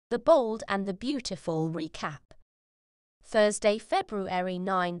The Bold and the Beautiful recap. Thursday, February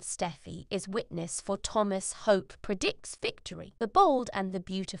 9th. Steffy is witness for Thomas. Hope predicts victory. The Bold and the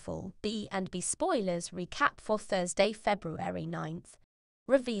Beautiful B&B spoilers recap for Thursday, February 9th.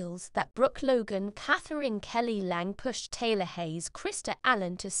 Reveals that Brooke Logan, Catherine Kelly Lang pushed Taylor Hayes, Krista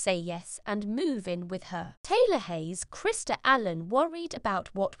Allen to say yes and move in with her. Taylor Hayes, Krista Allen worried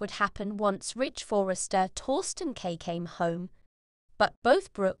about what would happen once Rich Forrester Torsten K came home. But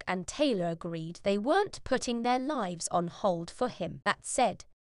both Brooke and Taylor agreed they weren't putting their lives on hold for him. That said,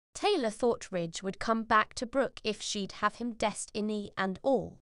 Taylor thought Ridge would come back to Brooke if she'd have him, destiny and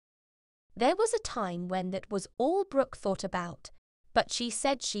all. There was a time when that was all Brooke thought about, but she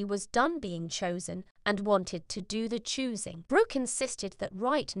said she was done being chosen and wanted to do the choosing. Brooke insisted that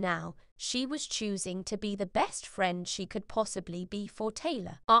right now she was choosing to be the best friend she could possibly be for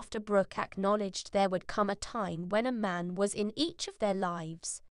Taylor. After Brooke acknowledged there would come a time when a man was in each of their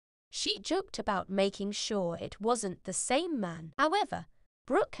lives, she joked about making sure it wasn't the same man. However,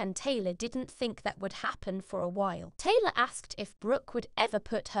 Brooke and Taylor didn't think that would happen for a while. Taylor asked if Brooke would ever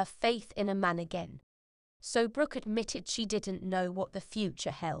put her faith in a man again, so Brooke admitted she didn't know what the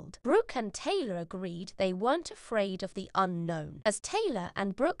future held. Brooke and Taylor agreed they weren't afraid of the unknown. As Taylor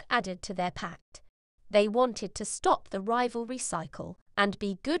and Brooke added to their pact, they wanted to stop the rivalry cycle and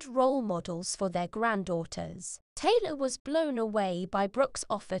be good role models for their granddaughters. Taylor was blown away by Brooke's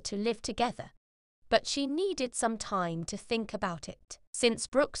offer to live together, but she needed some time to think about it. Since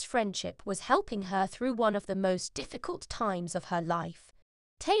Brooke's friendship was helping her through one of the most difficult times of her life,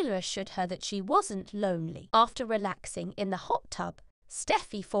 Taylor assured her that she wasn't lonely. After relaxing in the hot tub,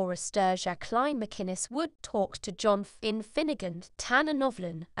 Steffy Forrester Jacqueline McInnes Wood talked to John Finnegan Tanner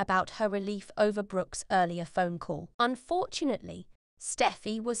Novlin about her relief over Brooke's earlier phone call. Unfortunately,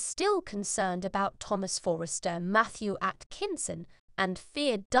 Steffy was still concerned about Thomas Forrester Matthew Atkinson and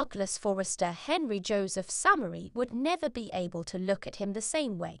feared Douglas Forrester Henry Joseph Samory would never be able to look at him the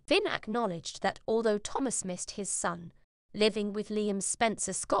same way. Finn acknowledged that although Thomas missed his son, living with Liam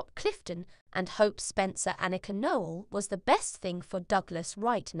Spencer Scott Clifton and Hope Spencer Annika Noel was the best thing for Douglas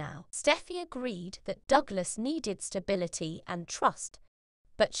right now. Steffy agreed that Douglas needed stability and trust,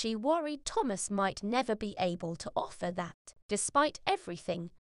 but she worried Thomas might never be able to offer that. Despite everything,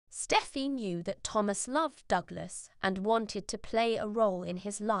 Steffy knew that Thomas loved Douglas and wanted to play a role in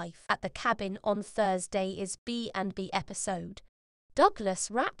his life. At the cabin on Thursday's B&B episode, Douglas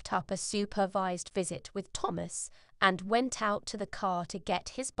wrapped up a supervised visit with Thomas and went out to the car to get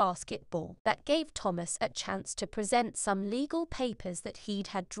his basketball. That gave Thomas a chance to present some legal papers that he'd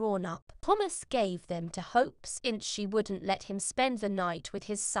had drawn up. Thomas gave them to Hope since she wouldn't let him spend the night with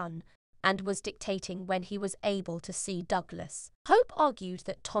his son and was dictating when he was able to see Douglas. Hope argued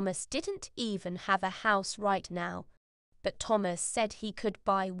that Thomas didn't even have a house right now, but Thomas said he could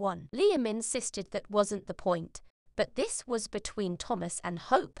buy one. Liam insisted that wasn't the point, but this was between Thomas and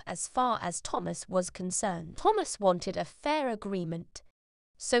Hope as far as Thomas was concerned. Thomas wanted a fair agreement,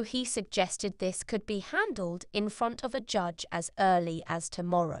 so he suggested this could be handled in front of a judge as early as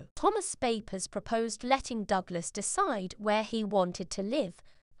tomorrow. Thomas Papers proposed letting Douglas decide where he wanted to live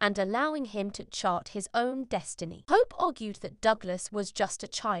and allowing him to chart his own destiny. Hope argued that Douglas was just a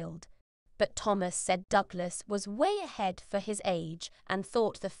child, but Thomas said Douglas was way ahead for his age and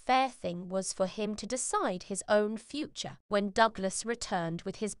thought the fair thing was for him to decide his own future. When Douglas returned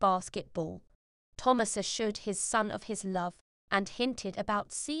with his basketball, Thomas assured his son of his love and hinted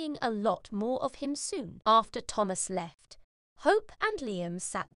about seeing a lot more of him soon. After Thomas left, Hope and Liam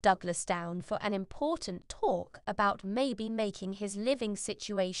sat Douglas down for an important talk about maybe making his living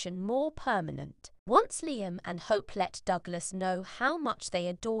situation more permanent. Once Liam and Hope let Douglas know how much they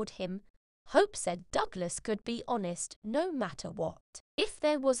adored him, Hope said Douglas could be honest no matter what. If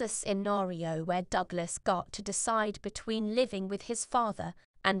there was a scenario where Douglas got to decide between living with his father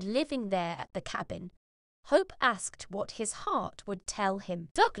and living there at the cabin, Hope asked what his heart would tell him.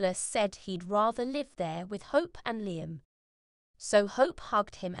 Douglas said he'd rather live there with Hope and Liam. So Hope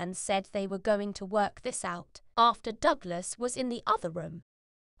hugged him and said they were going to work this out. After Douglas was in the other room,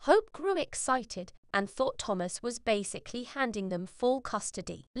 Hope grew excited and thought Thomas was basically handing them full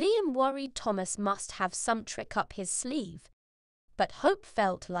custody. Liam worried Thomas must have some trick up his sleeve, but Hope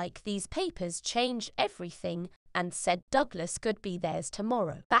felt like these papers changed everything and said Douglas could be theirs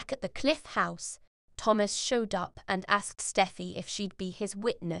tomorrow. Back at the Cliff house, Thomas showed up and asked Steffy if she'd be his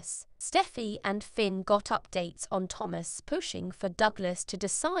witness. Steffy and Finn got updates on Thomas pushing for Douglas to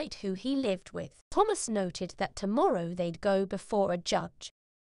decide who he lived with. Thomas noted that tomorrow they'd go before a judge,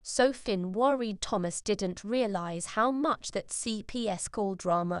 so Finn worried Thomas didn't realize how much that CBS call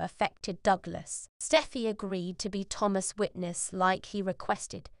drama affected Douglas. Steffy agreed to be Thomas' witness like he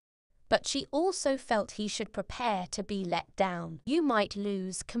requested, but she also felt he should prepare to be let down. "You might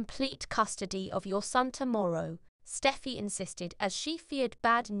lose complete custody of your son tomorrow," Steffy insisted as she feared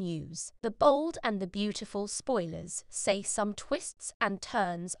bad news. The Bold and the Beautiful spoilers say some twists and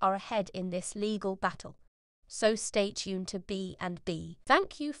turns are ahead in this legal battle. So stay tuned to B&B.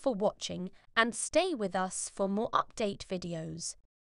 Thank you for watching and stay with us for more update videos.